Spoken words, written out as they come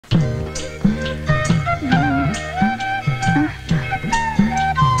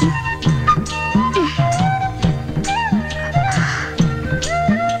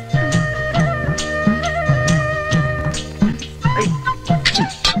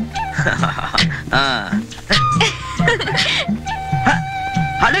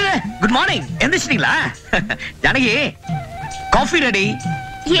Good morning. எந்திரிச்சிட்டீங்களா? Janaki, coffee ready.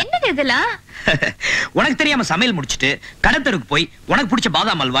 என்னங்க இதெல்லாம்? உனக்கு தெரியாம சமையல் முடிச்சிட்டு கடத்தருக்கு போய் உனக்கு பிடிச்ச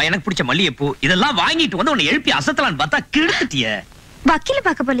பாதாம் அல்வா, எனக்கு பிடிச்ச மல்லிகைப்பூ இதெல்லாம் வாங்கிட்டு வந்து உன்னை எழுப்பி அசத்தலான்னு பார்த்தா கெடுத்துட்டிய. வக்கீல்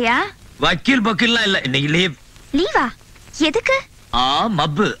பார்க்க போலியா? வக்கீல் பக்கீல்லாம் இல்ல, இன்னைக்கு லீவ். லீவா? எதுக்கு?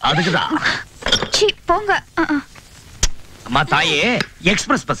 மப்பு, அதுக்குதான். போங்க. அம்மா தாயே,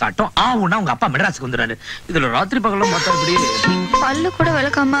 எக்ஸ்பிரஸ் பஸ் ஆட்டம் ஆவுன்னா உங்க அப்பா மெட்ராஸுக்கு வந்துறாரு. இதுல ராத்திரி பகலும் பார்த்தா இப்படி பல்லு கூட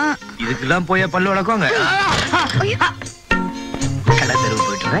விளக்காமா? இதுக்கெல்லாம் போய் பல்லு விளக்குவாங்க. கடத்தருக்கு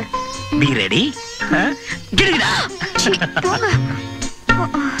போயிட்டு பி ரெடி.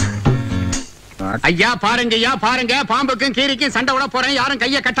 ஐயா பாருங்க, ஐயா பாருங்க, பாம்புக்கும் கீரிக்கும் சண்டை விட போறேன், யாரும்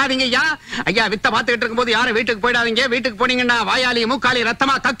கைய கட்டாதீங்க ஐயா. ஐயா வித்த பாத்துக்கிட்டு இருக்கும்போது யாரும் வீட்டுக்கு போயிடாதீங்க. வீட்டுக்கு போனீங்கன்னா வாயாலி மூக்காலி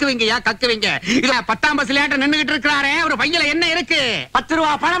ரத்தமா கக்குவீங்க ஐயா, கக்குவீங்க. இதுல 10ஆம் பஸ்ல நின்னுகிட்டு இருக்கிறாரே, ஒரு பையில என்ன இருக்கு? 10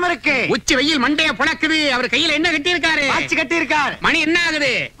 ரூபா பணம் இருக்கு. உச்சி வெயில் மண்டைய புழக்குது. அவர் கையில என்ன கட்டி இருக்காரு? வாட்ச் கட்டி இருக்காரு. மணி என்ன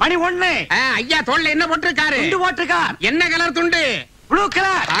ஆகுது? மணி 1. ஐயா தோல்ல என்ன போட்டிருக்காரு? துண்டு போட்டிருக்கார். என்ன கலர் துண்டு? Blue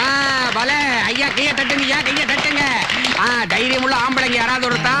colour. பலே ஐயா, கைய தட்டுங்க ஐயா, கைய தட்டுங்க. தைரியம் உள்ள ஆம்பளைங்க யாராவது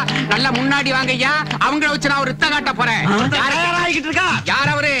ஒருத்தா நல்லா முன்னாடி வாங்க ஐயா. அவங்கள வச்சு நான் ஒரு ரித்த காட்ட போறேன். ஆகிட்டு இருக்கா?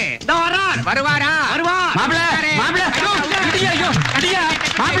 யார் அவரு? வருவாரா? மாப்பிள மாப்பிள அடியா, ஐயோ அடியா.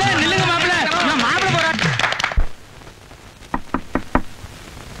 மாப்பிள நில்லுங்க மாப்பிள. நான் மாப்பிள போறேன்.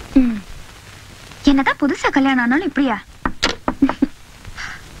 என்னதான் புதுசா கல்யாணம் ஆனாலும் இப்படியா?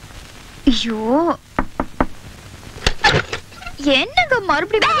 ஐயோ என்னங்க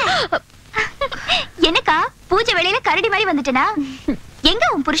மறுபடியும்? என்னக்கா பூஜை வேளையில கரடி மாதிரி வந்துட்டேனா? எங்க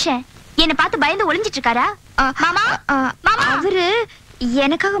உன் புருஷன்? என்ன பார்த்து பயந்து ஒளிஞ்சிட்டு இருக்காரா? மாமா மாமா, அவரு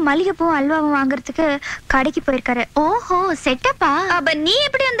எனக்காக மல்லிகைப்பூ அல்வாவும் வாங்குறதுக்கு கடைக்கு போயிருக்காரு. ஓஹோ செட்டப்பா. அப்ப நீ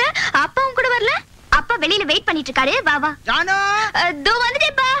எப்படி வந்த? அப்பாவும் கூட வரல? அப்பா வெளியில வெயிட் பண்ணிட்டு இருக்காரு. வா வா. ஜானு தோ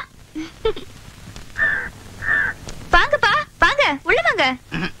வந்துட்டேப்பா. வாங்கப்பா வாங்க, உள்ள வாங்க.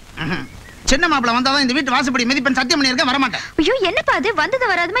 சின்ன மாப்பிள வந்தாதான் இந்த வீட்டு வாசப்படி மிதிப்பேன், சத்தியம் பண்ணிருக்க வரமாட்டேன். ஐயோ என்னப்பா அது வந்தது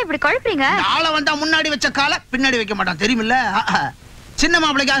வராதுமா இப்படி குழப்பறீங்க? ஆள வந்தா முன்னாடி வச்ச கால பின்னாடி வைக்க மாட்டான் தெரியுமில்ல. சின்ன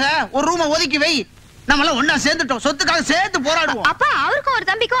மாப்பிளைக்காக ஒரு ரூம ஒதுக்கி வை. நம்மள ஒண்ணா சேர்ந்துட்டோம், சொத்துக்காக சேர்த்து போராடுவோம். அப்பா அவருக்கும் ஒரு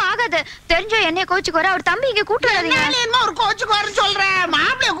தம்பிக்கும் ஆகாது. தெரிஞ்சோ என்னைய கோச்சுக்கு வர. அவர் தம்பி இங்க கூட்டு வராதீங்க. என்ன ஒரு கோச்சுக்கு வரன்னு சொல்றேன்.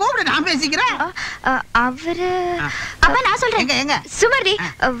 மாப்பிளைய கூப்பிடு, நான் பேசிக்கிறேன். அவரு அப்பா நான் சொல்றேன். எங்க சுமதி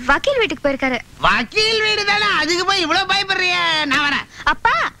வக்கீல் வீட்டுக்கு போயிருக்காரு. வக்கீல் வீடு தானே, அதுக்கு போய் இவ்வளவு பயப்படுறிய? நான் வரேன்.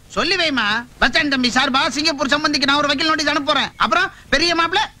 அப்பா சொல்லி வைமா. பச்சான் தம்பி சார்பா சிங்கப்பூர் சம்பந்திக்கு நான் ஒரு வக்கீல் நோட்டீஸ் அனுப்புறேன். அப்புறம் பெரிய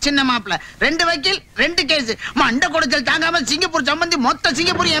மாப்பிள சின்ன மாப்பிள 2 வக்கீல் 2 கேஸ். மண்ட கொடுச்சல் தாங்காம சிங்கப்பூர் சம்பந்தி மொத்த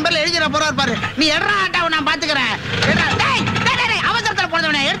சிங்கப்பூர் என் பேர்ல எழுதிட போறாரு பாரு. நீ எட்ரா ஆட்டாவை நான் பாத்துக்கிறேன். அவசரத்துல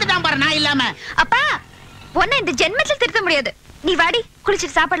போனவனே எடுத்துட்டான் பாரு நான் இல்லாம. அப்பா உன்னை இந்த ஜென்மத்தில் திருத்த முடியாது. நீ வாடி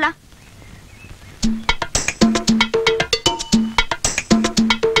குளிச்சிட்டு சாப்பிடலாம்.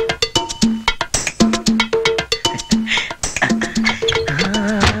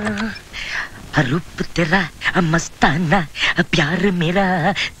 रूप तेरा मस्ताना प्यार मेरा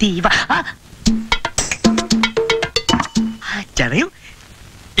दीवा. ஜனையும்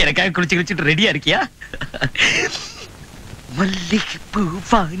எனக்காக குளிச்சுட்டு ரெடியா இருக்கியா? மல்லிகைப்பூ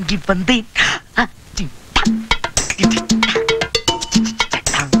வாங்கி வந்தேன்.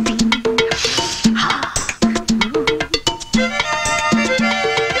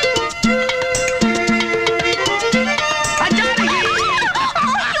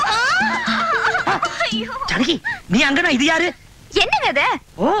 நீ அங்கனா இது யாரு? என்னங்க அது?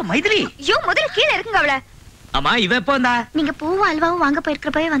 ஓ மைதிலி. ஐயோ முதல்ல கீழ இருக்குங்க அவள. அம்மா இவ எப்போ வந்தா? நீங்க பூவும் அல்வாவும் வாங்க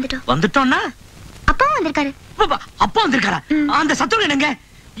போயிருக்கிறப்பவே வந்துட்டோம்னா அப்பாவும் வந்திருக்காரு. அப்பா வந்திருக்காரா? அந்த சத்தம் என்னங்க?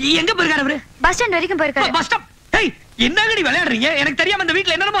 எங்க போயிருக்காரு அவரு? பஸ் ஸ்டாண்ட் வரைக்கும் போயிருக்காரு. Bus stop? ஏய் என்னங்கடி விளையாடுறீங்க? எனக்கு தெரியாம இந்த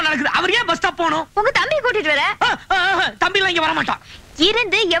வீட்ல என்னென்னமோ நடக்குது. அவர் ஏன் பஸ் ஸ்டாப் போணும்? உங்க தம்பியை கூட்டிட்டு வர. தம்பி எல்லாம் இங்க வர மாட்டான்.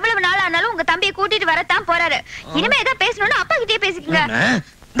 இருந்து எவ்வளவு நாள் ஆனாலும் உங்க தம்பியை கூட்டிட்டு வரத்தான் போறாரு. இனிமே ஏதாவது பேசணும்னா அப்பா கிட்டே பேசிக்கங்க.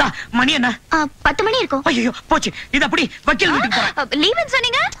 மணி என்ன? 10 மணி இருக்கும். ஐயோ போச்சு. இது அப்படி வக்கீல் வீட்டுக்கு போறேன். லீவ்னு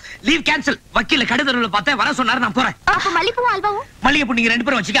சொன்னீங்க? Leave cancel. வக்கீல கடுதறல பார்த்தே வர சொன்னாரு, நான் போறேன். அப்ப மல்லிப்பூ அல்வாவும்? மல்லிகைப்பூ நீங்க 2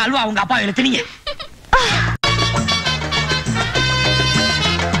 பேரும் வச்சுக்க, அல்வா அவங்க அப்பா எழுத்துனீங்க.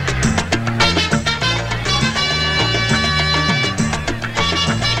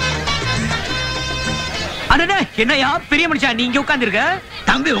 அடடே என்னையா பெரிய மனுஷா நீ இங்க உட்கார்ந்திருக்க?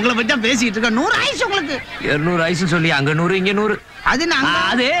 தம்பி உங்களை பத்தி தான் பேசிட்டு இருக்க. 100 ஆயிசு உங்களுக்கு. 200 ஆயிசு சொல்லி அங்க 100 இங்க 100. அது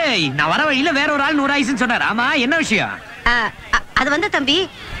நான் வர வழியில வேற ஒரு ஆள் 100 ஆயிசுன்னு சொன்னார். ஆமா என்ன விஷயம்? அது வந்து தம்பி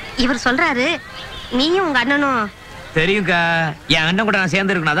இவர் சொல்றாரு நீயும் உங்க அண்ணனும். தெரியுங்க, என் அண்ணன் கூட நான்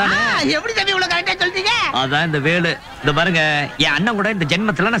சேர்ந்து இருக்கணும். அதானே? எப்படி தம்பி இவ்வளவு கரெக்டா சொல்றீங்க? அதான் இந்த வேலு. இந்த பாருங்க, என் அண்ணன் கூட இந்த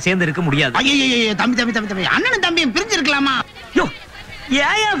ஜென்மத்துல நான் சேர்ந்து இருக்க முடியாது. ஐயோ தம்பி தம்பி தம்பி தம்பி அண்ணனும் தம்பியும் பிரிஞ்சு இருக்கலாமா? யோ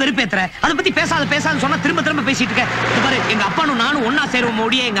ஏன் வெறுப்பேத்துற? அதை பத்தி பேசாத சொன்னா திரும்ப பேசிட்டு இருக்க. இது பாரு, எங்க அப்பானும் நானும் ஒன்னா சேருவோம்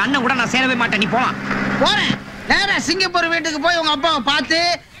முடிய, எங்க அண்ணன் கூட நான் சேரவே மாட்டேன். நீ போலாம். போறேன். நேரா சிங்கப்பூர் வீட்டுக்கு போய் உங்க அப்பாவை பார்த்து,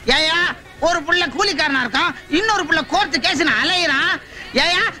 ஏயா ஒரு புள்ள கூலிக்காரனா இருக்கான், இன்னொரு புள்ள கோர்த்து கேஸ்னு அலையிறான்,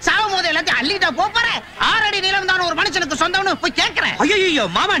 ஏயா சாவும் போது எல்லாத்தையும் அள்ளிட்டா போற, 6 அடி நீளம் தான் ஒரு மனுஷனுக்கு சொந்தம்னு போய் கேக்குறேன். ஐயோ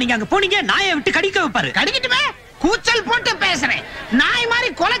மாமா, நீங்க அங்க போனீங்க நாயை விட்டு கடிக்க வைப்பாரு. கடிக்கிட்டுமே, கூச்சல் போட்டு பேசுறேன், நாய் மாதிரி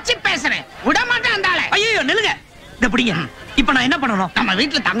குலைச்சு பேசுறேன், விட மாட்டேன் அந்த ஆளை. ஐயோ நில்லுங்க, இத பிடிங்க. இப்ப நான் என்ன பண்ணணும்? நம்ம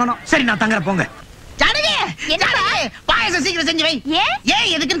வீட்டுல தங்கணும். சரி, நான் தங்குற, போங்க. ஜானகி, பாயசம் சீக்கிரம் செஞ்சு வை.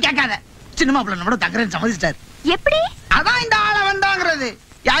 ஏன் எதுக்குன்னு கேட்காத. சின்ன மாப்பிள்ள நம்மளோட தங்குறேன்னு சம்மதிச்சிட்டாரு. எப்படி? அதான் இந்த ஆளை வந்தாங்கிறது.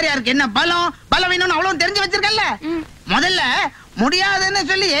 யார் யாருக்கு என்ன பலம் வேணும்னு அவ்வளவு தெரிஞ்சு வச்சிருக்கல. முதல்ல முடியாதுன்னு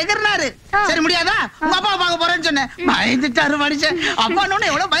சொல்லி எகிர்னாரு. சரி முடியாதா, உங்க அப்பா பார்க்க போறேன்னு சொன்னேன், பயந்துட்டாரு மனுஷன். அப்பா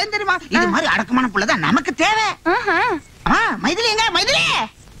எவ்வளவு பயம் தெரியுமா? இது மாதிரி அடக்கமான புள்ளதான் நமக்கு தேவை. மைதிலி எங்க?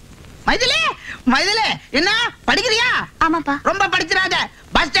 மைதிலி என்ன படிக்கிறியா? ஆமாப்பா. ரொம்ப படிச்சிராத.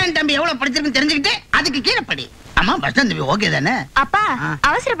 பஸ் ஸ்டாண்ட் தம்பி எவ்வளவு படிச்சிருக்குன்னு தெரிஞ்சுக்கிட்டு அதுக்கு கீழே படி. ஆமா, பஸ் ஸ்டாண்ட் தம்பி ஓகே தானே? அப்பா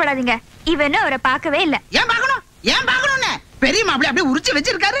அவசரப்படாதீங்க, இவன் அவரை பார்க்கவே இல்ல. ஏன் பார்க்கணும்னு பெரிய மாப்பிள்ளை அப்படியே உரிச்சு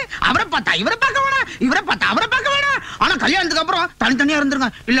வச்சிருக்காரு. அவரை பார்த்தா இவரை பார்க்க வேணாம், இவரை பார்த்தா அவரை பார்க்க வேணாம். ஆனா கல்யாணத்துக்கு அப்புறம் தனித்தனியா இருந்துருங்க,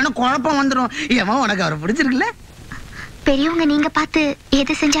 இல்லன்னா குழப்பம் வந்துரும். ஏமா உனக்கு அவரை பிடிச்சிருக்குல்ல? பெரியவங்க நீங்க பார்த்து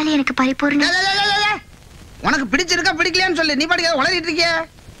எது செஞ்சாலும் எனக்கு பரிபூர்ண. உனக்கு பிடிச்சிருக்கா பிடிக்கலையான்னு சொல்லு, நீ பாட்டுக்கு உளறிட்டு இருக்கிய.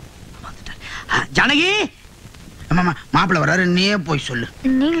 ஜானகி, மாப்பிள்ளை வராரு, நீயே போய் சொல்லு.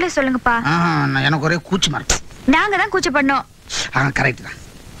 நீங்களே சொல்லுங்கப்பா. எனக்கு ஒரே கூச்சமா இருக்கு. நாங்க தான் கூச்ச பண்ணோம். கரெக்ட் தான்.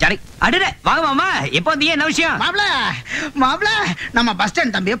 அடடே வாங்க மாமா, எப்போ வந்தீங்க? என்ன விஷயம்? மாப்பிள்ள நம்ம பஸ்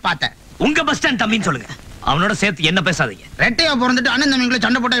ஸ்டாண்ட் தம்பியை பார்த்தேன். உங்க பஸ் ஸ்டாண்ட் தம்பின்னு சொல்லுங்க, அவனோட சேர்த்து என்ன பேசாதீங்க. ரெட்டையா பிறந்துட்டு அண்ணன் தம்பிங்களை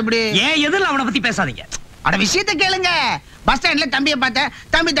சண்டை போட்டா இப்படி? ஏன் எதிரில் அவனை பத்தி பேசாதீங்க. அட விஷயத்தை கேளுங்க. பஸ் ஸ்டாண்ட்ல தம்பியை பார்த்தேன்.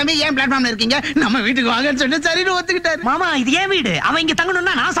 தம்பி ஏன் பிளாட்ஃபார்ம்ல இருக்கீங்க, நம்ம வீட்டுக்கு வாங்கன்னு சொல்லி சரின்னு ஒத்துக்கிட்டாரு. மாமா, இது ஏன் வீடு, அவன் இங்க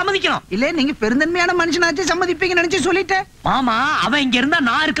தங்கணும்னா நான் சம்மதிக்கணும். இல்ல, நீங்க பெருந்தன்மையான மனுஷனாச்சு சம்மதிப்பீங்கன்னு நினைச்சு சொல்லிட்டேன். மாமா, அவன் இங்க இருந்தா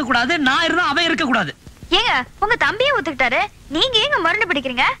நான் இருக்க கூடாது, நான் இருந்தா அவன் இருக்க கூடாது. ஏங்க உங்க தம்பியே ஒத்துக்கிட்டாரு, நீங்க ஏங்க மறுண்டு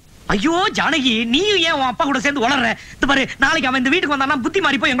பிடிக்கிறீங்க? ஐயோ ஜானகி, நீயும் ஏன் உன் அப்பா கூட சேர்ந்து வளர்ற? பாரு, நாளைக்கு அவன் இந்த வீட்டுக்கு வந்தானா புத்தி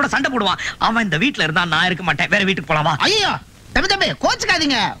மாறி போய் என் கூட சண்டை போடுவான். அவன் இந்த வீட்டுல இருந்தா நான் இருக்க மாட்டேன், வேற வீட்டுக்கு போலாமா? ஐயோ தம்பி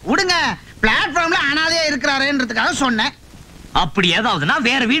கோச்சுக்காதீங்க, விடுங்க. பிளாட்ஃபார்ம்ல அனாதையா இருக்கிறாருன்றதுக்காக சொன்னேன். அப்படி ஏதாவதுனா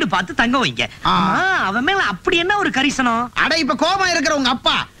வேற வீடு பார்த்து தங்க வைங்க. அவன் மேல அப்படி என்ன ஒரு கரிசனம்? அட இப்ப கோபம் இருக்கிற உங்க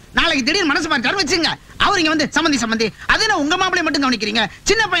அப்பா நாளைக்கு திடீர்னு மனசு மாட்டாரு வச்சுங்க, அவர் இங்க வந்து சம்பந்தி அது என்ன உங்க மாப்பிளை மட்டும் கவனிக்கிறீங்க,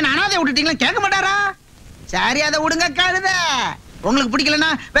 சின்ன பையன் அனாதை விட்டுட்டீங்களா கேட்க மாட்டாரா? சரி, அதை விடுங்க. கழுத உங்களுக்கு பிடிக்கலன்னா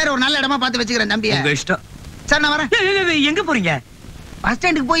வேற ஒரு நல்ல இடமா பார்த்து வச்சுக்கிறேன் தம்பியை. உங்க இஷ்டம். சரி, நான் வரேன். எங்க போறீங்க? பஸ்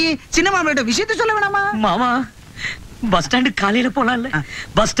ஸ்டாண்டுக்கு போய் சின்ன மாப்பிள்ளை விஷயத்த சொல்ல வேணாமா? மாமா, பஸ் ஸ்டாண்டு காலையில போலாம்ல,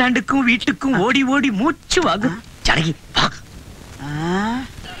 பஸ் ஸ்டாண்டுக்கும் வீட்டுக்கும் ஓடி ஓடி மூச்சு வாங்கும். ஜானகி வா.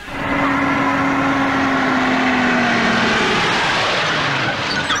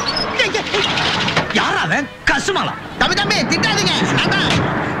 யாரா அவன்? கசுமாலா? தம்பி திட்டாதீங்க.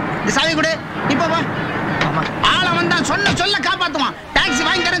 இந்த சாவி கொடு, இப்ப வா. ஆள வந்தா சொல்ல காப்பாத்துவான். டாக்ஸி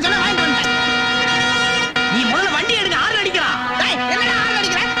வாங்கி தரேன் சொல்ல வாங்கிட்டு வந்தேன். நீ முதல்ல வண்டி எடுங்க, ஆறு அடிக்கலாம். என்னடா ஆள்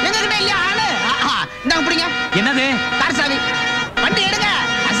அடிக்கிற? எங்க கிட்ட இல்லையா ஆளு? இந்தாங்க பிடிங்க. என்னது? கார் சாவி. வண்டி எடுங்க.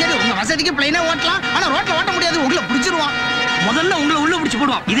 சரி, உங்க வசதிக்கு பிளைனா ஓட்டலாம், ஆனா ரோட்ல ஓட்ட முடியாது, உங்களை பிடிச்சிருவான். முதல்ல உங்களை உள்ள பிடிச்சு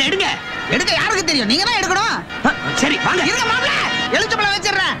போடுவான். இதை எடுங்க. எடுக்க யாருக்கு தெரியும், நீங்க தான் எடுக்கணும். சரி வாங்க. இருங்க மாப்ள, எழுச்சப்பழம்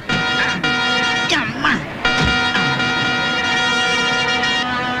வச்சிடுறேன். அம்மா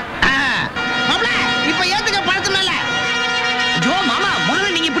மாப்ள, இப்ப ஏத்துக்க பழத்து மேல. ஜோ மாமா,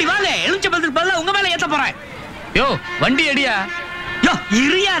 முதல்ல நீங்க இப்படி வாங்க, எழுச்சப்பழத்துக்கு பதிலா உங்க மேல ஏத்த போறேன். யோ வண்டி அடியா. யோ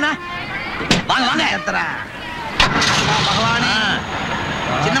இரியானா, வாங்க வாங்க. ஏத்துறா பகவானே.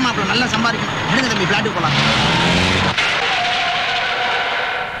 சின்ன மாப்பிள நல்லா சம்பாதிக்கணும். எடுங்க தம்பி, பிளாட்டுக்கு போலாம்.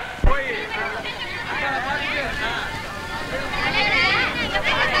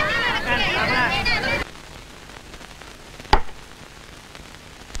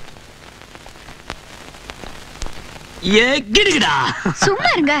 சும்மா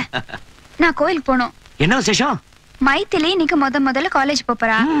இருங்க, நான் கோயிலுக்கு போனோம். என்ன விசேஷம்? மைத்திலி இன்னைக்கு முதல்ல காலேஜ்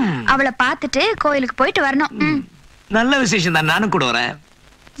போறா, அவளை பார்த்துட்டு கோயிலுக்கு போயிட்டு வரணும். நல்ல விசேஷம் தான், நானும் கூட வரேன்.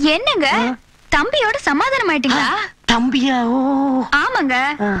 என்னங்க தம்பியோட சமாதானம் ஆயிட்டீங்களா? தம்பியா? ஓ ஆமாங்க,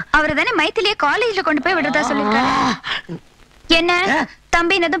 அவரு தானே மைத்திலிய காலேஜ்ல கொண்டு போய் விடுறதா சொல்லிருக்காரு. என்ன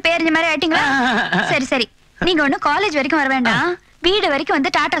தம்பி என்னதும் பேரஞ்ச மாதிரி ஆயிட்டீங்களா? சரி சரி, நீங்க ஒண்ணு காலேஜ் வரைக்கும் வர வேண்டாம், வீடு வரைக்கும்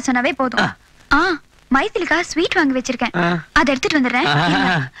வந்து டாடா சொன்னாவே போதும். மைத்திலிக்கா ஸ்வீட் வாங்கி வச்சிருக்கேன், அதை எடுத்துட்டு வந்துடுறேன்.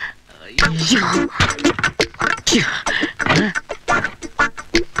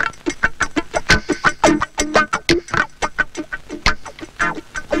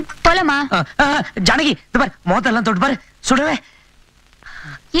 போலாமா? ஜானகி மோத்தெல்லாம் தொட்டு பாரு, சுடவே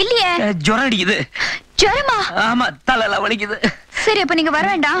இல்லையே. ஜுரம் அடிக்குது. ஜுரமா? ஆமா, தலையெல்லாம் வலிக்குது. சரி அப்ப நீங்க வர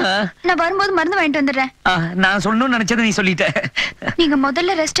வேண்டாம். நான் வரும்போது மருந்து வாங்கிட்டு வந்துடுறேன். நான் சொல்லணும்னு நினைச்சதை நீ சொல்லிட்ட. நீங்க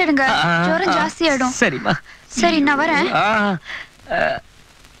முதல்ல ரெஸ்ட் எடுங்க. ஜுரம் ஜாஸ்தி ஆயிடும். சரிம்மா. சரி நான் வரேன்.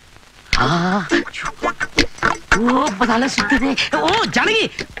 ஓ பதால சுத்துதே. ஓ ஜானகி.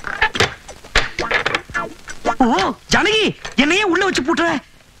 ஓ ஜானகி என்னையே உள்ள வச்சு பூட்டுற.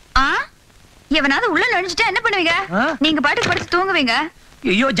 எவனாவது உள்ள நுழைஞ்சிட்டா என்ன பண்ணுவீங்க? நீங்க பாட்டுக்கு படுத்து தூங்குவீங்க.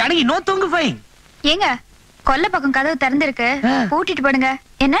 ஐயோ ஜானகி நோ தூங்கு ஃபைன். ஏங்க கொல்ல பக்கம் கதவு திறந்திருக்கு, பூட்டிட்டு படுங்க.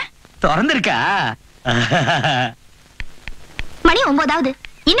 என்ன திறந்திருக்கா? மணி 9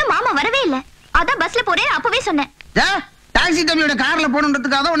 இன்னும் மாமா வரவே இல்ல. அதான் பஸ்ல போறேன் அப்பவே சொன்னேன். டாக்ஸி தம்பியோட கார்ல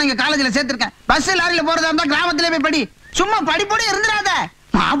போகணுன்றதுக்காக தான் உன்னை காலேஜ்ல சேர்த்திருக்கேன். பஸ் லாரியில போறதா இருந்தா கிராமத்திலே போய் படி. சும்மா படிப்போட இருந்துடாத.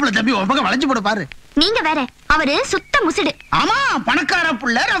 மாப்பிள்ள தம்பி ஒரு பக்கம் வளைச்சு போட பாரு. நீங்க வேற, அவரு சுத்த முசுடு. ஆமா பணக்கார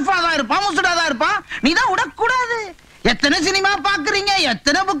புள்ள ரஃபா தான் இருப்பான், முசுடா தான் இருப்பான். நீதான் விடக்கூடாது. எத்தனை சினிமா பாக்குறீங்க,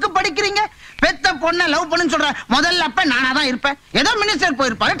 எத்தனை புக்கு படிக்கிறீங்க. பெத்த பொண்ண லவ் பண்ணுன்னு சொல்ற முதல்ல அப்ப நானா தான் இருப்பேன். ஏதோ மினிஸ்டர்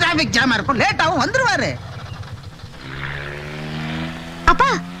போயிருப்பாரு, டிராபிக் ஜாமா இருக்கும், லேட்டாவும் வந்துருவாரு. அப்பா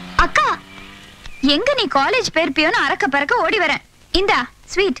அக்கா எங்க நீ காலேஜ் போயிருப்பியோன்னு அறக்க பறக்க ஓடி வரேன். இந்தா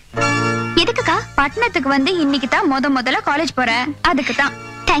ஸ்வீட். எதுக்குக்கா? பட்டணத்துக்கு வந்து இன்னைக்கு தான் முதல்ல காலேஜ் போறேன், அதுக்கு தான்.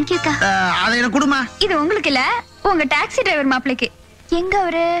 தேங்க்யூ அக்கா. அதை எனக்கு கொடுமா. இது உங்களுக்கு இல்ல, உங்க டாக்ஸி டிரைவர் மாப்பிளைக்கு. எங்க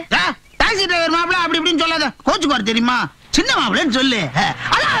அவரு? டாக்ஸி டிரைவர் மாப்பிள அப்படி இப்படின்னு சொல்லாத, கோச்சுக்குவார் தெரியுமா? சின்ன மாப்பிளன்னு சொல்லு.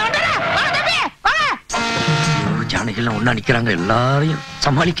 ஜானகிலாம் ஒண்ணா நிக்கிறாங்க, எல்லாரையும்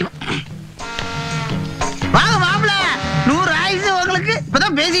சமாளிக்கணும். வாங்க மாப்பிள, 100 ஆயுசு உங்களுக்கு.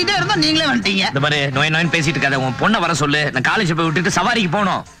 இப்பதான் பேசிக்கிட்டே இருந்தோம், நீங்களே வந்துட்டீங்க. இந்த மாதிரி நோய் பேசிட்டு இருக்காத, உன் பொண்ணை வர சொல்லு. நான் காலேஜ் போய் விட்டுட்டு சவாரிக்கு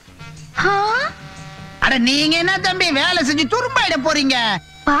போனோம். அட நீங்க என்ன தம்பி வேலை செஞ்சு துரும்பாயிட போறீங்க?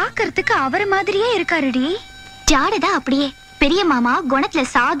 பாக்குறதுக்கு அவர் மாதிரியே இருக்காருடி. ஜாடதா அப்படியே. பெரிய மாமா குணத்துல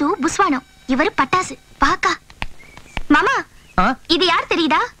சாது புஸ்வானம், இவரு பட்டாசு பாக்கா. மாமா இது யார்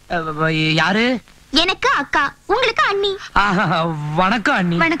தெரியுதா? யாரு? எனக்கு அக்கா, உங்களுக்கு அண்ணி. வணக்கம்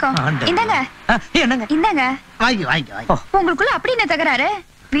அண்ணி. வணக்கம். இந்தாங்க. என்னங்க? இந்தாங்க. வாங்கி வாங்கி வாங்கி. உங்களுக்குள்ள அப்படி என்ன தகராறு?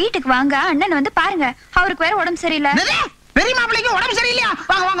 வீட்டுக்கு வாங்க, அண்ணன் வந்து பாருங்க. அவருக்கு வேற உடம்பு சரியில்லை. பெரிய மாப்பிளைக்கு உடம்பு சரியில்லையா?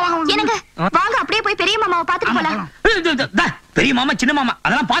 வாங்க வாங்க வாங்க. என்னங்க வாங்க, அப்படியே போய் பெரிய மாமாவை பாத்துட்டு போலாம். பெரிய மாமா சின்ன மாமா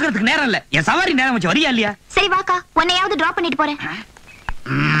அதெல்லாம் பாக்குறதுக்கு நேரம் இல்ல. என் சவாரி நேரம் வச்சு வரியா இல்லையா? சரி வாக்கா, உன்னையாவது டிராப் பண்ணிட்டு போறேன்.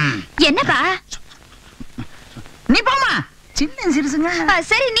 என்னப்பா? நீ போமா, சின்ன சிறுசுங்க.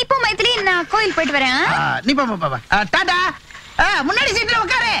 சரி நீ போ மைத்திலி, நான் கோயில் போயிட்டு வரேன். நீ போ போ. டாடா. முன்னாடி சீட்ல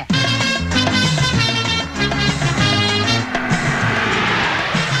உட்காரு.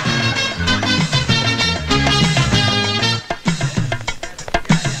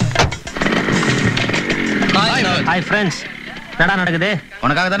 Hi friends. என்னடா நடக்குது?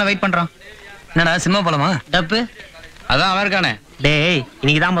 உனக்காக தானே வெயிட் பண்றோம். என்னடா சினிமா போலாமா? டப்பு அதான் அவன் இருக்கானே. டேய்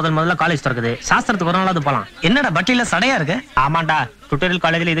இன்னைக்கு தான் முதல்ல காலேஜ் திறக்குது. சாஸ்திரத்துக்கு ஒரு நாளாவது போலாம். என்னடா பட்டியில சடையா இருக்கு? ஆமாண்டா, டுட்டோரியல்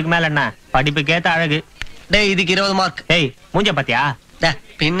காலேஜ்ல இதுக்கு மேல என்ன படிப்புக்கேத்த அழகு. டேய் இதுக்கு 20 மார்க். டேய் மூஞ்ச பாத்தியா?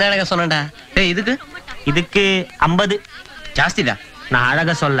 பின்னழக சொன்னடா. டேய் இதுக்கு 50 ஜாஸ்திடா. நான்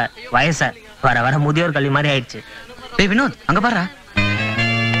அழக சொல்ல, வயச வர வர முதியோர் கல்வி மாதிரி ஆயிடுச்சு. டேய் வினோத் அங்க பாரு.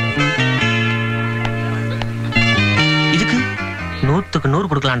 இதுக்கு 100க்கு 100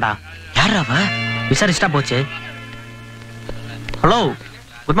 கொடுக்கலாம்டா. யாராவா? விசாரிச்சா போச்சு. Hello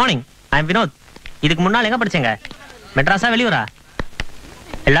good morning, I am Vinod. இதுக்கு முன்னால எங்க படிச்சீங்க? மெட்ராஸா வெளியூரா?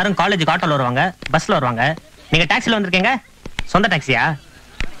 எல்லாரும் காலேஜுக்கு ஆட்டோல வருவாங்க, பஸ்ல வருவாங்க. நீங்க டாக்ஸில வந்திருக்கீங்க. சொந்த டாக்ஸியா?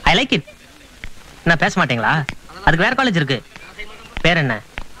 I like it. நான் பேச மாட்டீங்களா? அதுக்கு வேற காலேஜ் இருக்கு. பேர் என்ன?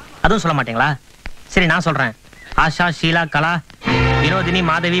 அதுவும் சொல்ல மாட்டீங்களா? சரி நான் சொல்றேன். ஆஷா, ஷீலா, கலா, வினோதினி,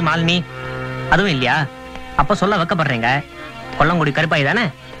 மாதவி, மாலினி அதுவும் இல்லையா? அப்ப சொல்ல வைக்கப்படுறீங்க. கொல்லங்குடி கருப்பாய் தானே?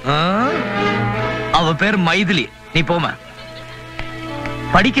 அவ பேர் மைதிலி. நீ போமா.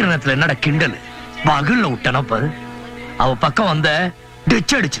 படிக்கிற நேரத்துல என்னடா கிண்டல்? பகல்ல விட்டனா பாரு. அவ பக்கம் வந்த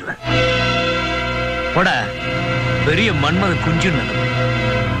டிச் அடிச்சிருவேன். போட பெரிய மன்மத குஞ்சு நினைவு.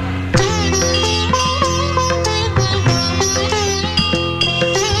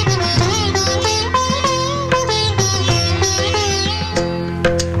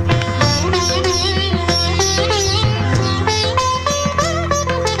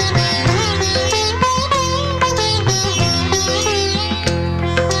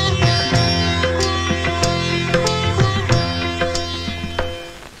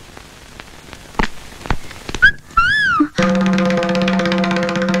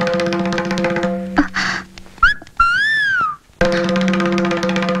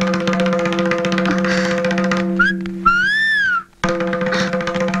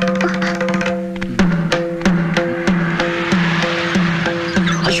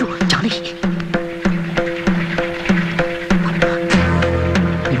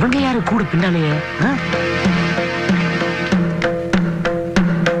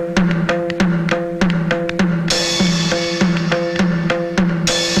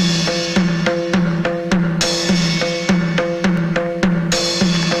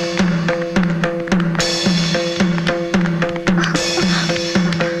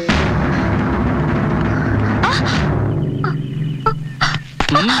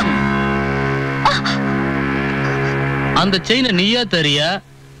 அந்த செயினை நீயா தெரியா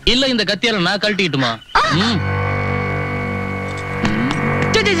இல்ல இந்த கத்தியால நான் கழட்டிட்டுமா?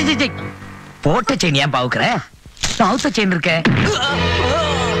 போட்ட செயின் ஏன் பாவுக்குற? சவுத்த செயின் இருக்க.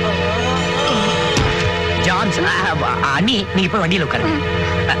 ஜான்சன் அண்ணி நீங்க போய் வண்டியில உட்காருங்க.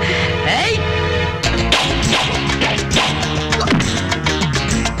 ஏய்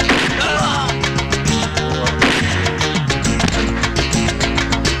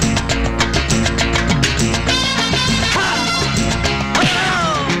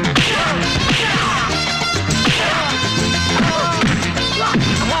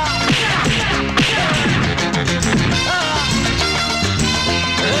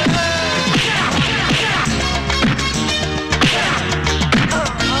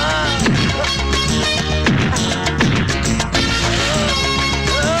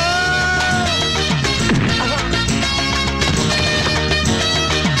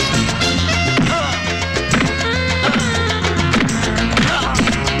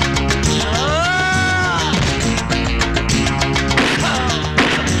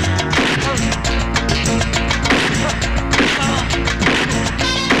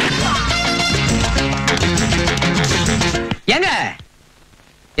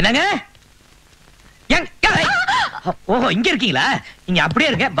என்னங்க? ஓஹோ இங்க இருக்கீங்களா? நீங்க அப்படியே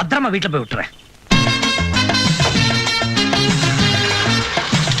இருக்க, பத்திரமா வீட்டுல போய் விட்டுறேன்.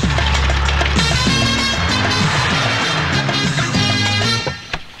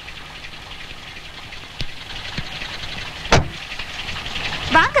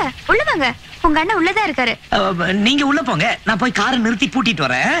 வாங்க உள்ள வாங்க. உங்க அண்ணன் உள்ளதான் இருக்காரு. நீங்க உள்ள போங்க, நான் போய் காரை நிறுத்தி பூட்டிட்டு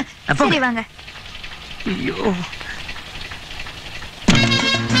வரேன். சரி வாங்க. ஐயோ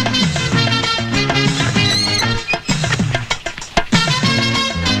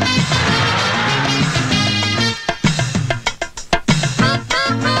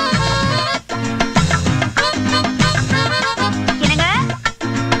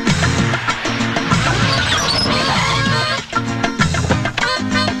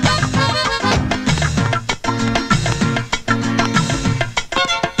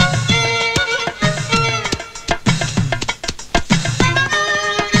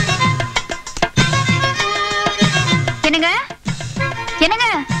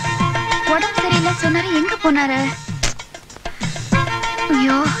போனாரு.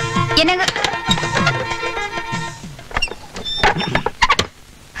 ஐயோ என்னங்க?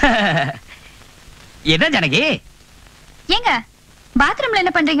 என்ன ஜனகி? ஏங்க பாத்ரூம்ல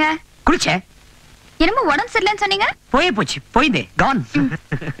என்ன பண்றீங்க? குளிச்சேன். என்னமோ உடம்பு சரியில்லைன்னு சொன்னீங்க? போயே போச்சு, போயிதே கான்.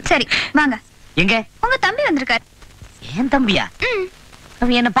 சரி வாங்க. எங்க? உங்க தம்பி வந்திருக்காரு. ஏன் தம்பியா?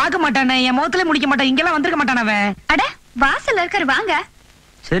 அவன் என்ன பார்க்க மாட்டானே, என் முகத்துல முடிக்க மாட்டான், இங்கெல்லாம் வந்திருக்க மாட்டான் அவன். அட வாசல்ல இருக்காரு, வாங்க.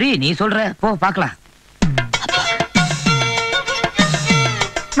 சரி நீ சொல்ற, போ பார்க்கலாம்.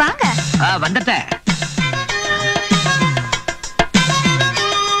 வாங்க. வந்துட்டேன்.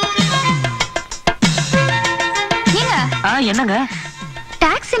 என்னங்க?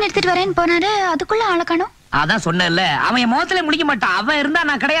 டாக்ஸி எடுத்துட்டு வரேன்னு போனாரு, அதுக்குள்ள ஆள காணோம். அதான் சொன்னேன்ல, அவன் என் முகத்துல முடிக்க மாட்டான். அவன் இருந்தா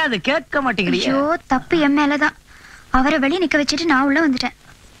நான் கிடையாது. கேட்க மாட்டேங்கிறீங்க. ஐயோ தப்பு என் மேலதான். அவரை வெளிய நிக்க வச்சுட்டு நான் உள்ள வந்துட்டேன்.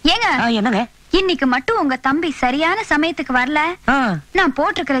 ஏங்க? என்னங்க? இன்னைக்கு மட்டும் உங்க தம்பி சரியான சமயத்துக்கு வரல, நான்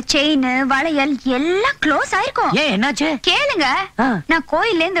போட்டிருக்கிற செயின் வளையல் எல்லாம் க்ளோஸ் ஆயிருக்கும். ஏன் என்னாச்சு? கேளுங்க. நான்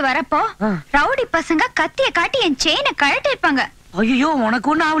கோயில்ல இருந்து வரப்போ ரவுடி பசங்க கத்திய காட்டி என் செயினை கழட்டி இருப்பாங்க. ஐயோ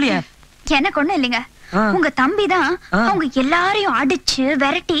உனக்கு ஒண்ணு ஆவலையா? எனக்கு ஒண்ணு இல்லைங்க. உங்க தம்பி தான் அவங்க எல்லாரையும் அடிச்சு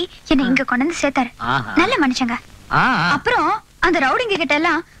விரட்டி என்ன இங்க கொண்டு வந்து சேர்த்தாரு. நல்ல மனுஷங்க. அப்புறம் அந்த ரவுடிங்க கிட்ட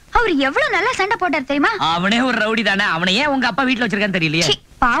எல்லாம் அவர் எவ்வளவு நல்லா சண்டை போட்டார் தெரியுமா? அவனே ஒரு ரவுடி தானே, அவனை ஏன் உங்க அப்பா வீட்டுல வச்சிருக்கான்னு தெரியலையே.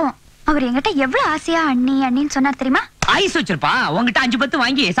 பாவம், அவர் என்கிட்ட எவ்வளவு ஆசையா அண்ணி அண்ணின்னு சொன்னார் தெரியுமா? ஐஸ் வச்சிருப்பான். உங்ககிட்ட 5 10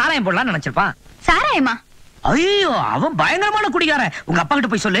 வாங்கி சாராயம் போடலாம்னு நினைச்சிருப்பான். சாராயமா? ஐயோ அவன் பயங்கரமான குடிகாரன். உங்க அப்பா கிட்ட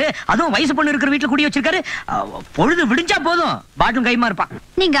போய் சொல்லு, அதுவும் வயசு பொண்ணு இருக்கிற வீட்டுல குடி வச்சிருக்காரு. பொழுது விடிஞ்சா போதும் பாட்டும் கைமா இருப்பான்.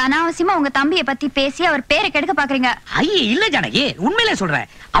 நீங்க அனாவசியமா உங்க தம்பியை பத்தி பேசி அவர் பேரை கெடுக்க பாக்குறீங்க. ஐயே இல்ல ஜானகி, உண்மையிலே சொல்றேன்.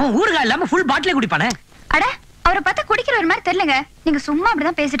 அவன் ஊறுகாய் இல்லாம ஃபுல் பாட்டிலே குடிப்பானே. அட அவரை பார்த்தா குடிக்கிற ஒரு மாதிரி தெரியலங்க. நீங்க சும்மா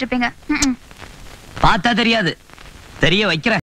அப்படிதான் பேசிட்டு இருப்பீங்க. பார்த்தா தெரியாது, தெரிய வைக்கிறேன்.